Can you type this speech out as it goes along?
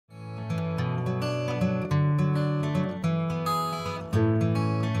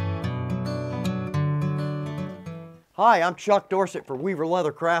Hi, I'm Chuck Dorsett for Weaver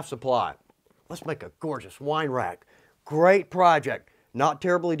Leather Craft Supply. Let's make a gorgeous wine rack. Great project, not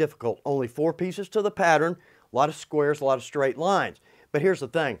terribly difficult, only 4 pieces to the pattern, a lot of squares, a lot of straight lines. But here's the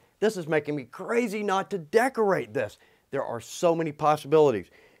thing, this is making me crazy not to decorate this. There are so many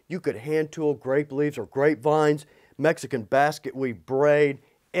possibilities. You could hand tool grape leaves or grapevines, Mexican basket weave braid,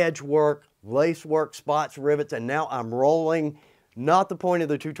 edge work, lace work, spots, rivets, and now I'm rolling. Not the point of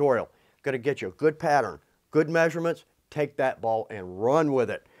the tutorial. Got to get you a good pattern, good measurements, take that ball and run with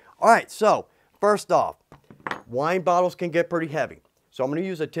it. All right, so first off, wine bottles can get pretty heavy. So I'm going to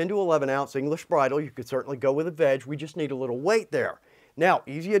use a 10 to 11 ounce English bridle. You could certainly go with a veg. We just need a little weight there. Now,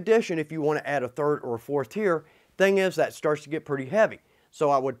 easy addition if you want to add a third or a fourth here. Thing is, that starts to get pretty heavy. So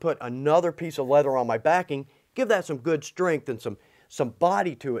I would put another piece of leather on my backing, give that some good strength and some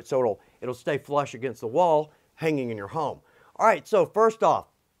body to it so it'll stay flush against the wall hanging in your home. All right, so first off,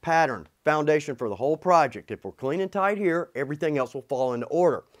 pattern, foundation for the whole project. If we're clean and tight here, everything else will fall into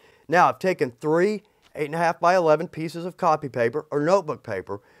order. Now, I've taken 3 8.5 by 11 pieces of copy paper or notebook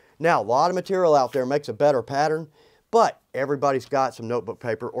paper. Now, a lot of material out there makes a better pattern, but everybody's got some notebook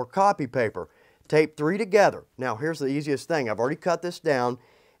paper or copy paper. Tape 3 together. Now, here's the easiest thing. I've already cut this down,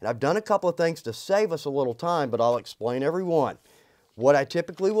 and I've done a couple of things to save us a little time, but I'll explain every one. What I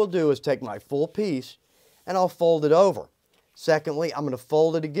typically will do is take my full piece, and I'll fold it over. Secondly, I'm going to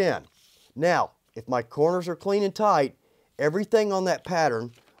fold it again. Now, if my corners are clean and tight, everything on that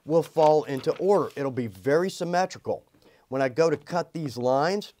pattern will fall into order. It'll be very symmetrical. When I go to cut these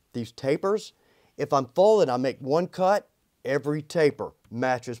lines, these tapers, if I'm folded, I make one cut, every taper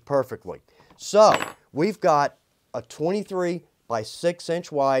matches perfectly. So, we've got a 23 by 6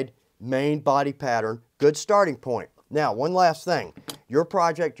 inch wide main body pattern, good starting point. Now, one last thing. Your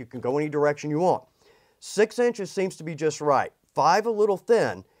project, you can go any direction you want. 6 inches seems to be just right. 5 a little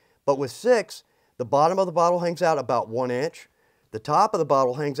thin, but with 6, the bottom of the bottle hangs out about 1 inch. The top of the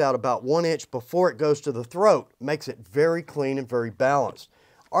bottle hangs out about 1 inch before it goes to the throat. Makes it very clean and very balanced.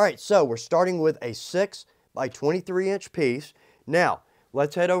 All right, so we're starting with a 6 by 23 inch piece. Now,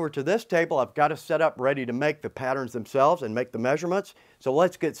 let's head over to this table. I've got it set up ready to make the patterns themselves and make the measurements. So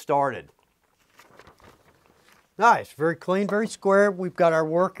let's get started. Nice, very clean, very square. We've got our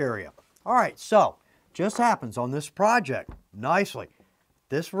work area. All right, so just happens on this project nicely.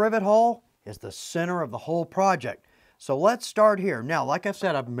 This rivet hole is the center of the whole project. So let's start here. Now, like I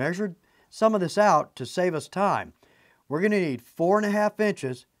said, I've measured some of this out to save us time. We're going to need 4.5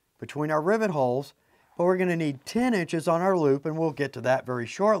 inches between our rivet holes, but we're going to need 10 inches on our loop, and we'll get to that very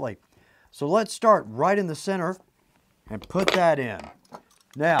shortly. So let's start right in the center and put that in.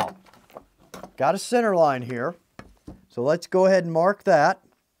 Now, got a center line here, so let's go ahead and mark that.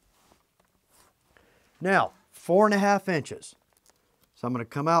 Now, 4.5 inches. So I'm going to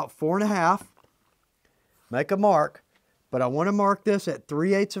come out 4.5, make a mark, but I want to mark this at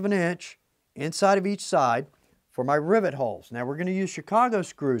 3/8 of an inch inside of each side for my rivet holes. Now we're going to use Chicago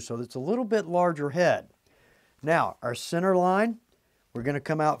screws, so it's a little bit larger head. Now, our center line, we're going to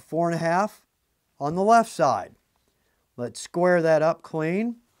come out 4.5 on the left side. Let's square that up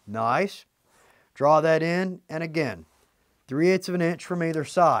clean. Nice. Draw that in, and again, 3/8 of an inch from either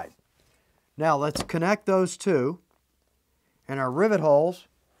side. Now let's connect those two, and our rivet holes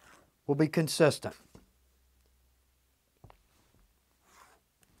will be consistent.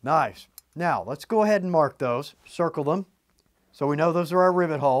 Nice. Now let's go ahead and mark those, circle them, so we know those are our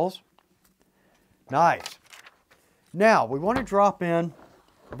rivet holes. Nice. Now we want to drop in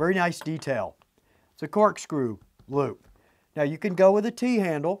a very nice detail. It's a corkscrew loop. Now you can go with a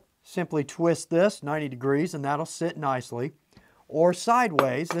T-handle, simply twist this 90 degrees and that'll sit nicely. Or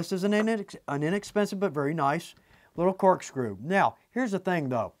sideways, this is an inexpensive but very nice little corkscrew. Now, here's the thing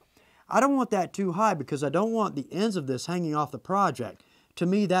though. I don't want that too high because I don't want the ends of this hanging off the project. To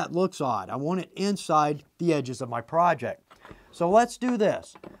me, that looks odd. I want it inside the edges of my project. So let's do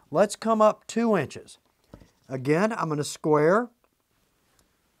this. Let's come up 2 inches. Again, I'm going to square.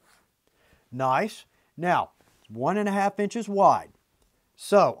 Nice. Now, 1.5 inches wide.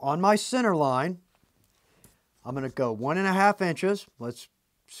 So, on my center line, I'm going to go 1.5 inches. Let's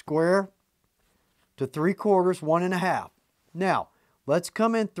square to 3/4, 1.5. Now, let's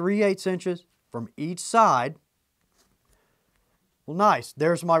come in 3/8 inches from each side. Well, nice.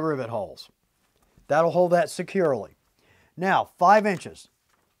 There's my rivet holes. That'll hold that securely. Now, 5 inches,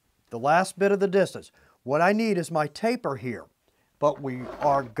 the last bit of the distance. What I need is my taper here, but we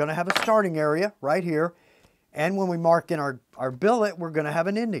are going to have a starting area right here, and when we mark in our billet, we're going to have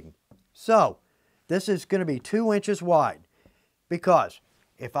an ending. So, this is going to be 2 inches wide, because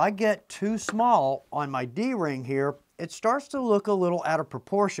if I get too small on my D-ring here, it starts to look a little out of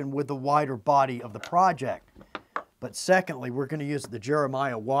proportion with the wider body of the project. But secondly, we're going to use the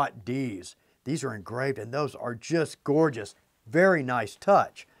Jeremiah Watt D's. These are engraved and those are just gorgeous. Very nice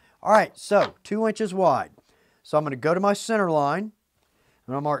touch. All right, so 2 inches wide. So I'm going to go to my center line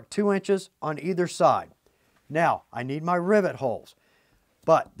and I'll mark 2 inches on either side. Now, I need my rivet holes,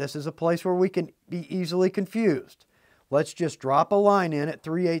 but this is a place where we can be easily confused. Let's just drop a line in at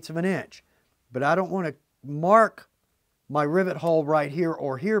 3/8 of an inch. But I don't want to mark my rivet hole right here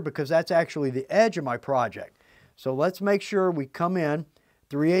or here because that's actually the edge of my project. So let's make sure we come in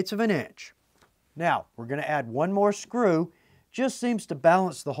 3/8 of an inch. Now, we're going to add one more screw. Just seems to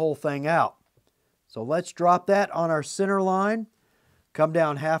balance the whole thing out. So let's drop that on our center line. Come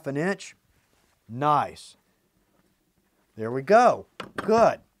down 1/2 inch. Nice. There we go.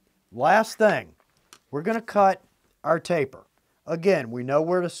 Good. Last thing, we're going to cut our taper. Again, we know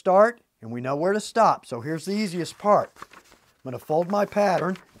where to start and we know where to stop. So here's the easiest part. I'm going to fold my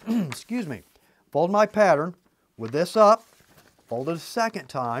pattern, excuse me, fold my pattern with this up, fold it a second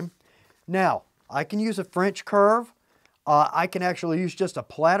time. Now, I can use a French curve. I can actually use just a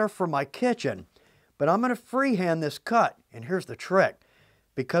platter from my kitchen, but I'm going to freehand this cut. And here's the trick.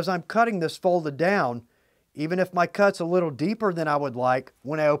 Because I'm cutting this folded down, even if my cut's a little deeper than I would like,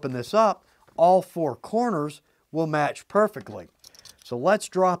 when I open this up, all 4 corners will match perfectly. So let's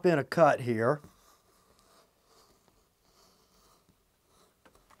drop in a cut here.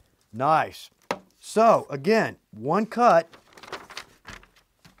 Nice. So again, one cut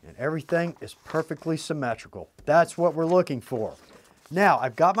and everything is perfectly symmetrical. That's what we're looking for. Now,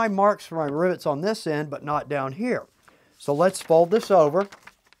 I've got my marks for my rivets on this end, but not down here. So let's fold this over.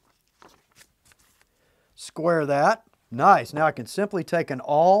 Square that. Nice. Now I can simply take an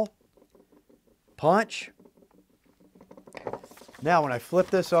awl, punch. Now when I flip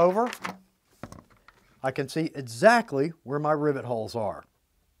this over, I can see exactly where my rivet holes are.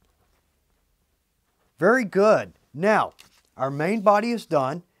 Very good. Now, our main body is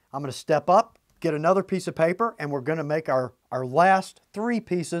done. I'm going to step up, get another piece of paper, and we're going to make our last 3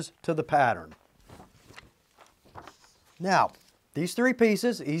 pieces to the pattern. Now, these 3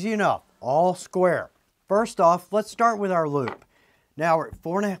 pieces, easy enough, all square. First off, let's start with our loop. Now we're at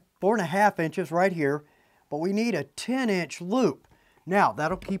 4.5 inches right here, but we need a 10-inch loop. Now,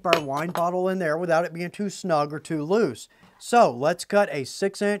 that'll keep our wine bottle in there without it being too snug or too loose. So, let's cut a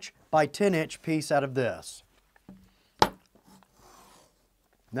 6-inch by 10-inch piece out of this.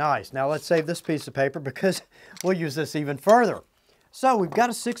 Nice. Now let's save this piece of paper because we'll use this even further. So we've got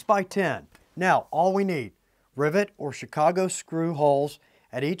a 6 by 10. Now all we need, rivet or Chicago screw holes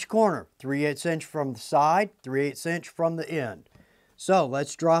at each corner, 3/8 inch from the side, 3/8 inch from the end. So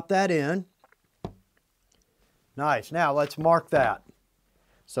let's drop that in. Nice. Now let's mark that.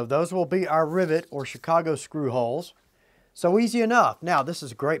 So those will be our rivet or Chicago screw holes. So easy enough. Now this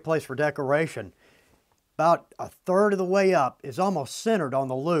is a great place for decoration. About 1/3 of the way up is almost centered on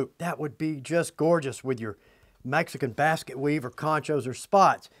the loop. That would be just gorgeous with your Mexican basket weave or conchos or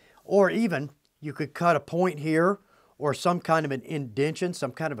spots. Or even you could cut a point here or some kind of an indentation,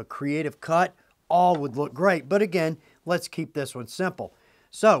 some kind of a creative cut. All would look great. But again, let's keep this one simple.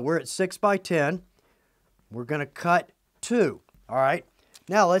 So we're at 6 by 10. We're going to cut 2. All right.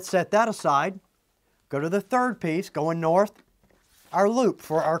 Now let's set that aside. Go to the 3rd piece, going north, our loop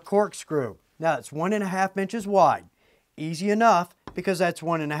for our corkscrew. Now it's 1.5 inches wide. Easy enough because that's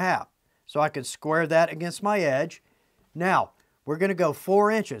 1.5. So I can square that against my edge. Now we're going to go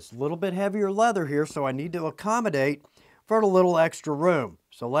 4 inches. A little bit heavier leather here, so I need to accommodate for a little extra room.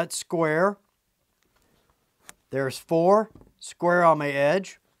 So let's square. There's 4. Square on my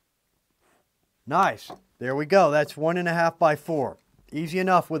edge. Nice. There we go. That's 1.5 by 4. Easy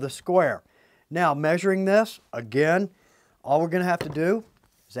enough with a square. Now measuring this, again, all we're going to have to do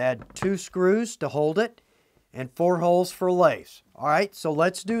is add 2 screws to hold it and 4 holes for lace. All right, so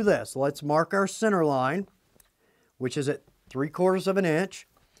let's do this. Let's mark our center line, which is at 3/4 of an inch.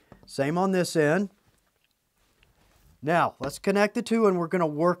 Same on this end. Now, let's connect the 2 and we're going to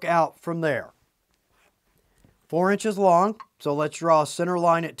work out from there. 4 inches long, so let's draw a center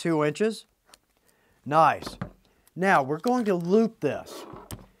line at 2 inches. Nice. Now, we're going to loop this.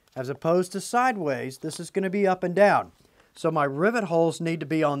 As opposed to sideways, this is going to be up and down. So my rivet holes need to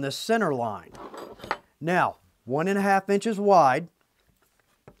be on this center line. Now, 1.5 inches wide.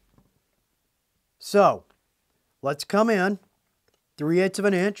 So, let's come in 3/8 of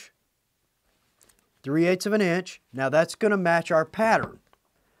an inch, 3/8 of an inch. Now that's going to match our pattern.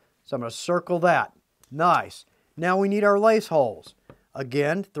 So I'm going to circle that. Nice. Now we need our lace holes.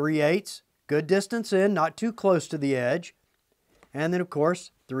 Again, 3/8, good distance in, not too close to the edge. And then of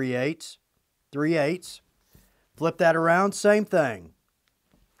course, 3/8, 3/8. Flip that around, same thing.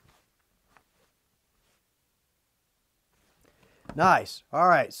 Nice. All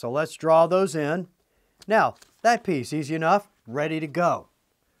right, so let's draw those in. Now, that piece, easy enough, ready to go.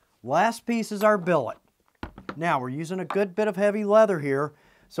 Last piece is our billet. Now, we're using a good bit of heavy leather here,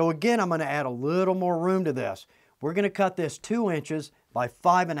 so again, I'm going to add a little more room to this. We're going to cut this 2 inches by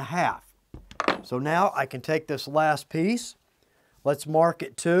 5.5. So now I can take this last piece. Let's mark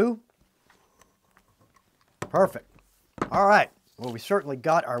it too. Perfect. All right. Well, we certainly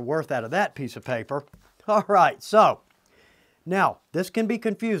got our worth out of that piece of paper. All right, so now this can be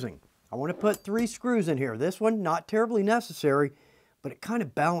confusing. I want to put 3 screws in here. This one, not terribly necessary, but it kind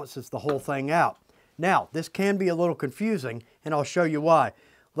of balances the whole thing out. Now, this can be a little confusing, and I'll show you why.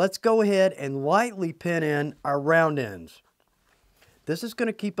 Let's go ahead and lightly pin in our round ends. This is going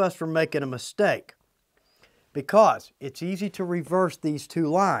to keep us from making a mistake because it's easy to reverse these 2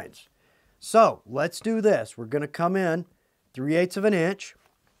 lines. So let's do this. We're going to come in 3/8 of an inch.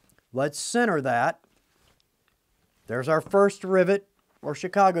 Let's center that. There's our first rivet or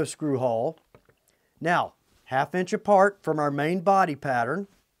Chicago screw hole. Now, 1/2 inch apart from our main body pattern.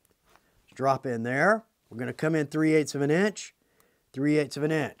 Let's drop in there. We're going to come in 3/8 of an inch, 3/8 of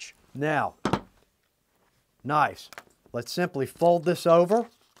an inch. Now, nice. Let's simply fold this over.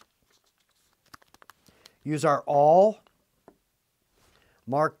 Use our awl.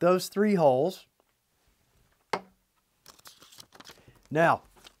 Mark those 3 holes. Now,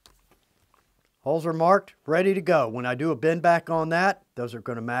 holes are marked, ready to go. When I do a bend back on that, those are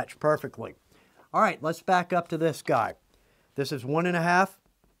going to match perfectly. All right, let's back up to this guy. This is 1.5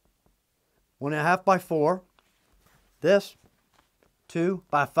 by 4. This, 2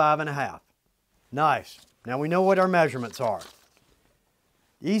 by 5.5. Nice. Now we know what our measurements are.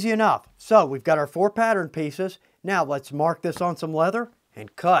 Easy enough. So we've got our 4 pattern pieces. Now let's mark this on some leather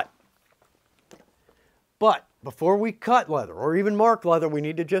and cut. But before we cut leather or even mark leather, we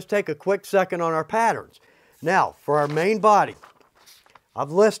need to just take a quick second on our patterns. Now, for our main body, I've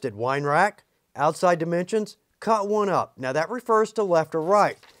listed wine rack, outside dimensions, cut one up. Now that refers to left or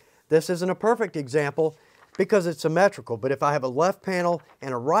right. This isn't a perfect example because it's symmetrical, but if I have a left panel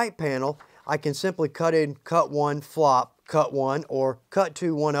and a right panel, I can simply cut in, cut one, flop, cut one, or cut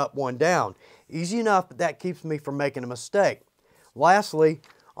 2, one up, one down. Easy enough, but that keeps me from making a mistake. Lastly,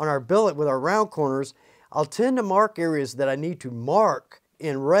 on our billet with our round corners, I'll tend to mark areas that I need to mark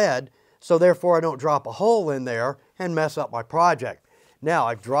in red, so therefore I don't drop a hole in there and mess up my project. Now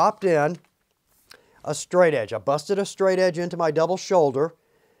I've dropped in a straight edge. I busted a straight edge into my double shoulder.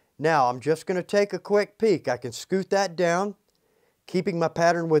 Now I'm just going to take a quick peek. I can scoot that down, keeping my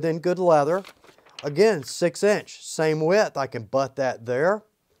pattern within good leather. Again, 6 inch, same width. I can butt that there.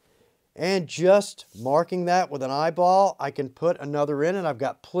 And just marking that with an eyeball, I can put another in and I've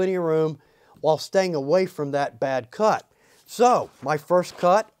got plenty of room while staying away from that bad cut. So, my first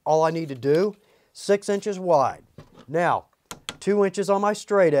cut, all I need to do, 6 inches wide. Now, 2 inches on my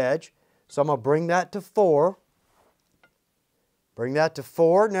straight edge, so I'm going to bring that to 4. Bring that to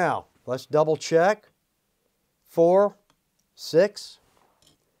 4. Now, let's double check. 4, 6,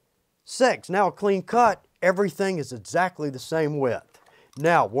 6. Now a clean cut, everything is exactly the same width.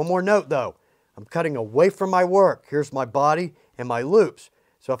 Now, one more note though. I'm cutting away from my work. Here's my body and my loops.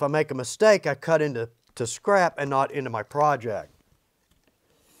 So if I make a mistake, I cut into scrap and not into my project.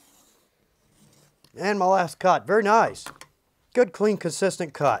 And my last cut, very nice. Good, clean,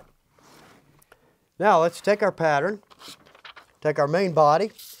 consistent cut. Now let's take our pattern, take our main body.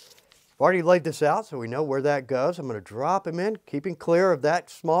 I've already laid this out so we know where that goes. I'm going to drop him in, keeping clear of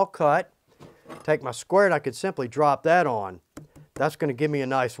that small cut. Take my square and I could simply drop that on. That's going to give me a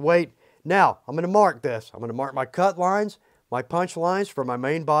nice weight. Now I'm going to mark this. I'm going to mark my cut lines, my punch lines for my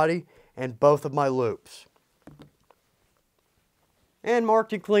main body, and both of my loops. And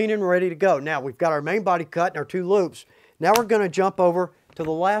marked and clean and ready to go. Now we've got our main body cut and our 2 loops. Now we're going to jump over to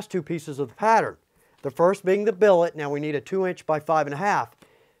the last 2 pieces of the pattern. The first being the billet. Now we need a 2 inch by 5.5.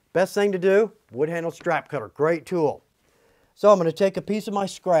 Best thing to do, wood handled strap cutter, great tool. So I'm going to take a piece of my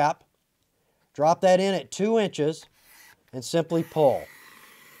scrap, drop that in at 2 inches, and simply pull.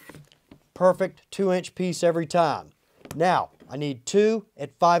 Perfect 2 inch piece every time. Now, I need 2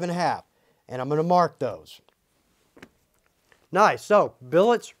 at 5.5, and I'm going to mark those. Nice, so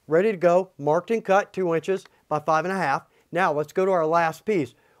billets ready to go, marked and cut 2 inches by 5.5. Now let's go to our last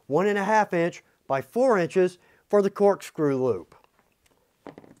piece, 1.5 inch by 4 inches for the corkscrew loop.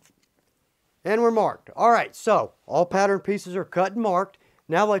 And we're marked. All right, so all pattern pieces are cut and marked.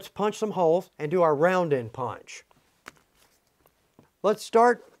 Now let's punch some holes and do our round end punch. Let's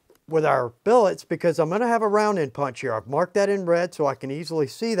start with our billets because I'm going to have a round end punch here. I've marked that in red so I can easily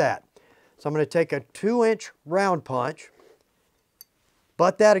see that. So I'm going to take a 2 inch round punch,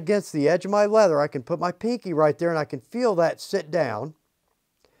 butt that against the edge of my leather. I can put my pinky right there and I can feel that sit down.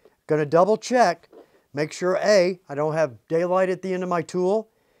 Going to double check, make sure I don't have daylight at the end of my tool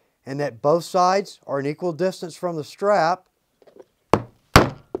and that both sides are an equal distance from the strap.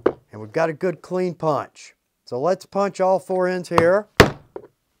 And we've got a good clean punch. So let's punch all 4 ends here.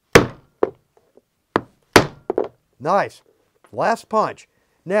 Nice. Last punch.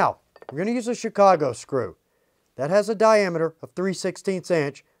 Now, we're going to use a Chicago screw. That has a diameter of 3/16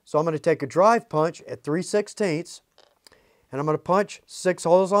 inch. So I'm going to take a drive punch at 3/16 and I'm going to punch 6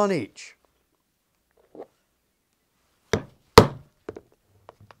 holes on each.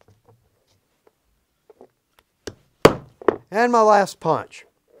 And my last punch.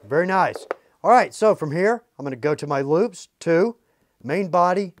 Very nice. All right, so from here, I'm going to go to my loops, 2, main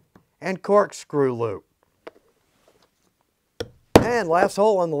body, and corkscrew loop. And last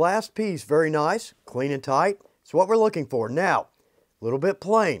hole on the last piece, very nice, clean and tight. It's what we're looking for. Now, a little bit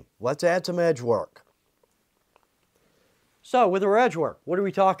plain. Let's add some edge work. So with our edge work, what are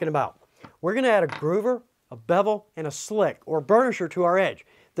we talking about? We're going to add a groover, a bevel, and a slick or burnisher to our edge.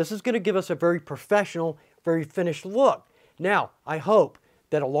 This is going to give us a very professional, very finished look. Now, I hope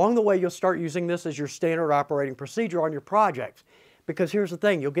that along the way you'll start using this as your standard operating procedure on your projects. Because here's the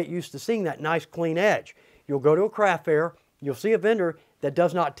thing, you'll get used to seeing that nice clean edge. You'll go to a craft fair, you'll see a vendor that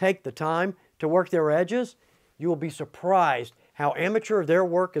does not take the time to work their edges. You will be surprised how amateur their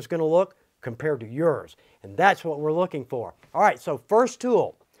work is going to look compared to yours. And that's what we're looking for. All right, so first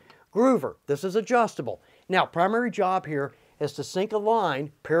tool, groover. This is adjustable. Now, primary job here is to sink a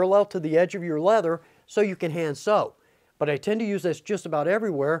line parallel to the edge of your leather so you can hand sew. But I tend to use this just about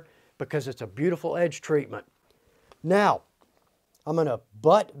everywhere because it's a beautiful edge treatment. Now, I'm going to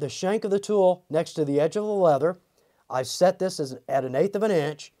butt the shank of the tool next to the edge of the leather. I've set this at 1/8 of an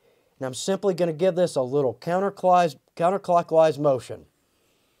inch, and I'm simply going to give this a little counterclockwise motion.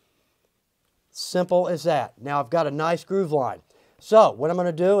 Simple as that. Now I've got a nice groove line. So what I'm going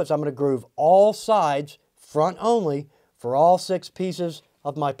to do is I'm going to groove all sides, front only, for all 6 pieces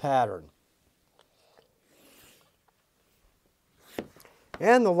of my pattern.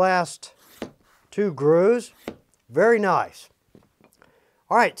 And the last 2 grooves, very nice.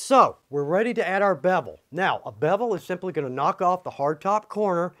 All right, so we're ready to add our bevel. Now, a bevel is simply going to knock off the hard top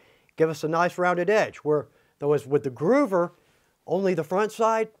corner, give us a nice rounded edge. Whereas with the groover, only the front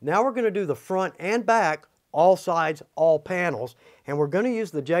side. Now we're going to do the front and back, all sides, all panels. And we're going to use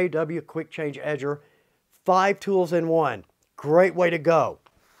the JW Quick Change Edger, 5 tools in 1. Great way to go.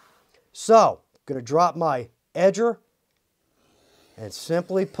 So, I'm going to drop my edger and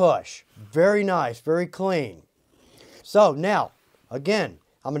simply push. Very nice, very clean. So now, again,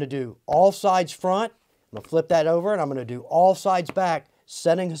 I'm going to do all sides front. I'm going to flip that over and I'm going to do all sides back,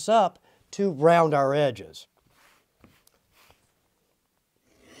 setting us up to round our edges.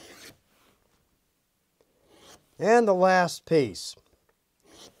 And the last piece.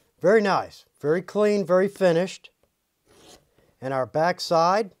 Very nice, very clean, very finished. And our back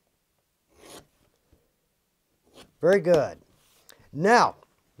side. Very good. Now,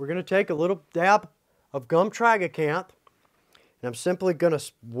 we're going to take a little dab of gum tragacanth, and I'm simply going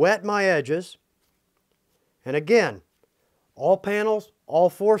to wet my edges. And again, all panels, all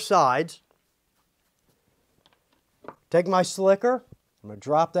 4 sides. Take my slicker, I'm going to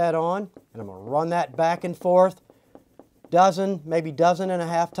drop that on, and I'm going to run that back and forth maybe dozen and a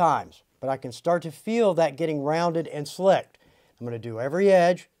half times. But I can start to feel that getting rounded and slicked. I'm going to do every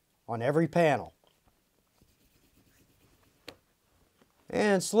edge on every panel.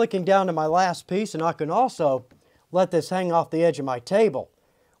 And slicking down to my last piece, and I can also let this hang off the edge of my table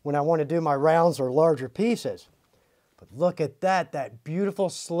when I want to do my rounds or larger pieces. But look at that, that beautiful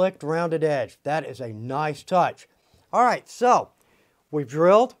slicked rounded edge. That is a nice touch. All right, so we've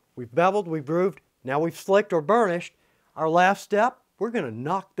drilled, we've beveled, we've grooved, now we've slicked or burnished. Our last step, we're going to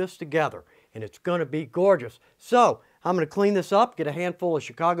knock this together, and it's going to be gorgeous. So I'm going to clean this up, get a handful of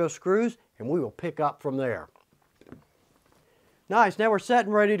Chicago screws, and we will pick up from there. Nice, now we're set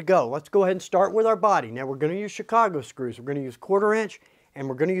and ready to go. Let's go ahead and start with our body. Now we're going to use Chicago screws. We're going to use 1/4 inch and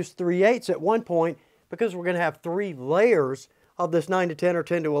we're going to use 3/8 at one point because we're going to have 3 layers of this 9 to 10 or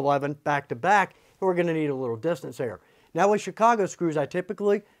 10 to 11 back to back, and we're going to need a little distance here. Now with Chicago screws, I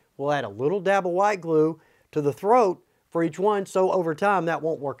typically will add a little dab of white glue to the throat for each one, so over time that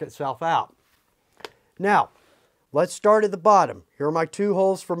won't work itself out. Now, let's start at the bottom. Here are my 2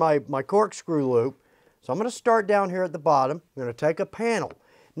 holes for my corkscrew loop. So I'm going to start down here at the bottom. I'm going to take a panel.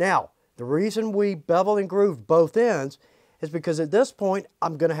 Now, the reason we bevel and groove both ends is because at this point,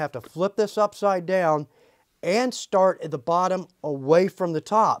 I'm going to have to flip this upside down and start at the bottom away from the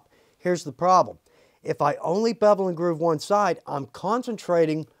top. Here's the problem. If I only bevel and groove one side, I'm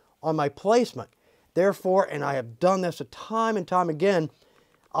concentrating on my placement. Therefore, and I have done this a time and time again,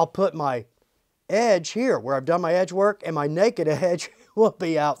 I'll put my edge here where I've done my edge work, and my naked edge will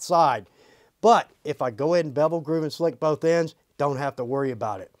be outside. But if I go ahead and bevel, groove, and slick both ends, don't have to worry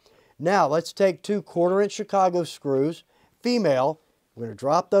about it. Now let's take 2 1/4-inch Chicago screws, female. We're going to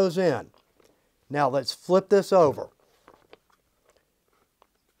drop those in. Now let's flip this over.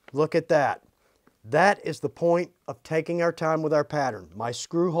 Look at that. That is the point of taking our time with our pattern. My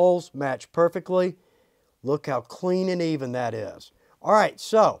screw holes match perfectly. Look how clean and even that is. All right,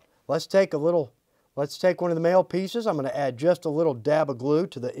 so let's take one of the male pieces. I'm going to add just a little dab of glue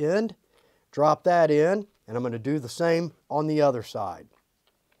to the end. Drop that in, and I'm going to do the same on the other side.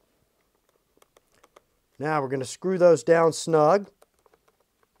 Now we're going to screw those down snug.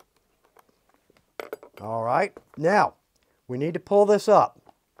 All right, now we need to pull this up.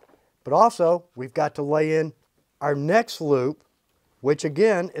 But also, we've got to lay in our next loop, which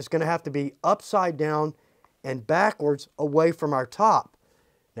again is going to have to be upside down and backwards away from our top.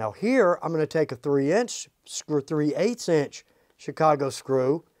 Now here, I'm going to take a 3/8 inch Chicago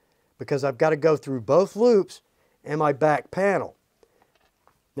screw because I've got to go through both loops and my back panel.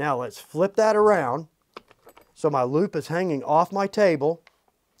 Now let's flip that around so my loop is hanging off my table.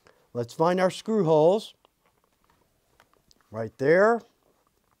 Let's find our screw holes. Right there.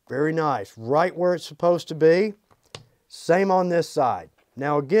 Very nice. Right where it's supposed to be. Same on this side.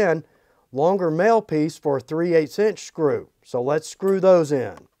 Now again, longer male piece for a 3/8 inch screw. So let's screw those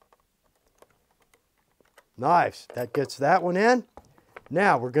in. Nice. That gets that one in.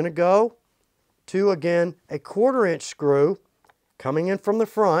 Now we're going to go to, again, a 1/4-inch screw coming in from the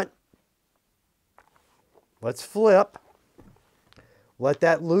front. Let's flip. Let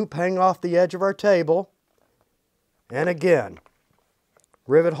that loop hang off the edge of our table. And again,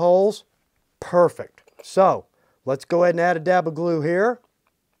 rivet holes, perfect. So let's go ahead and add a dab of glue here.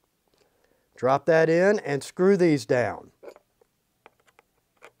 Drop that in and screw these down.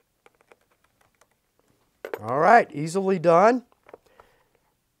 All right, easily done.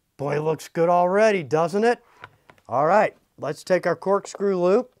 Boy, it looks good already, doesn't it? All right, let's take our corkscrew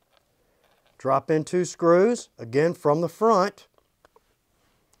loop, drop in 2 screws, again from the front.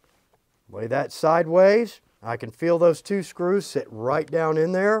 Lay that sideways. I can feel those 2 screws sit right down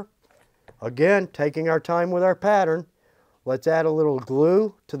in there. Again, taking our time with our pattern. Let's add a little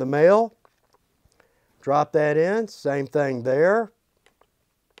glue to the male. Drop that in, same thing there.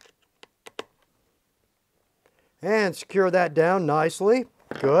 And secure that down nicely.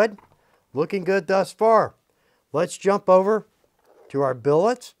 Good. Looking good thus far. Let's jump over to our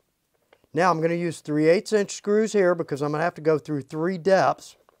billets. Now I'm going to use 3/8 inch screws here because I'm going to have to go through 3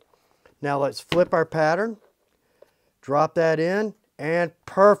 depths. Now let's flip our pattern. Drop that in, and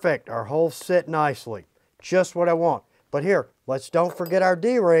perfect. Our holes sit nicely. Just what I want. But here, let's don't forget our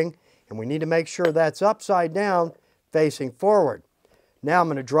D-ring, and we need to make sure that's upside down, facing forward. Now I'm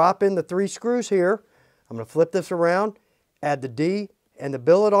going to drop in the 3 screws here. I'm going to flip this around, add the D and the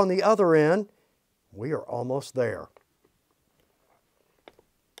billet on the other end. We are almost there.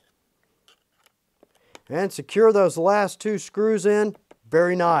 And secure those last 2 screws in.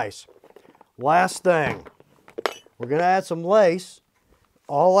 Very nice. Last thing. We're going to add some lace.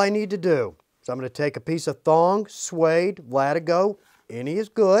 All I need to do is I'm going to take a piece of thong, suede, latigo, any is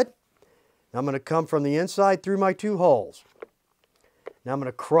good. Now I'm going to come from the inside through my 2 holes. Now I'm going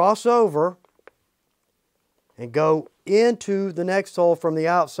to cross over and go into the next hole from the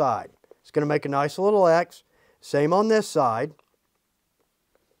outside. It's going to make a nice little X. Same on this side.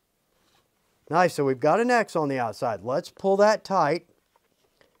 Nice, so we've got an X on the outside. Let's pull that tight,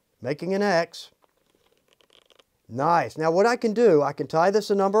 making an X. Nice. Now what I can do, I can tie this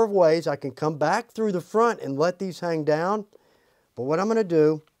a number of ways. I can come back through the front and let these hang down. But what I'm going to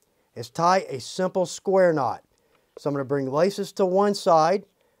do is tie a simple square knot. So I'm going to bring laces to one side,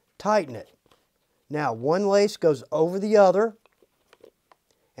 tighten it. Now one lace goes over the other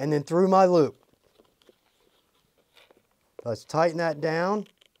and then through my loop. Let's tighten that down.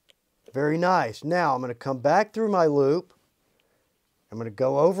 Very nice. Now I'm going to come back through my loop. I'm going to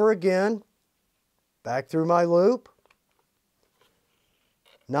go over again. Back through my loop.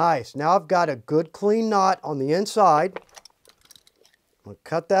 Nice. Now I've got a good clean knot on the inside. I'm going to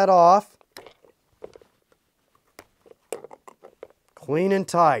cut that off. Clean and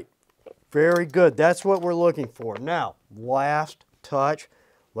tight. Very good. That's what we're looking for. Now, last touch.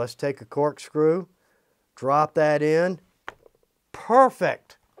 Let's take a corkscrew. Drop that in.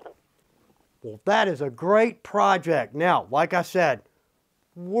 Perfect. Well, that is a great project. Now, like I said,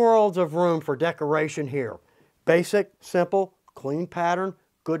 worlds of room for decoration here. Basic, simple, clean pattern,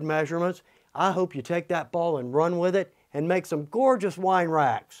 good measurements. I hope you take that ball and run with it and make some gorgeous wine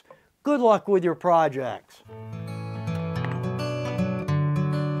racks. Good luck with your projects.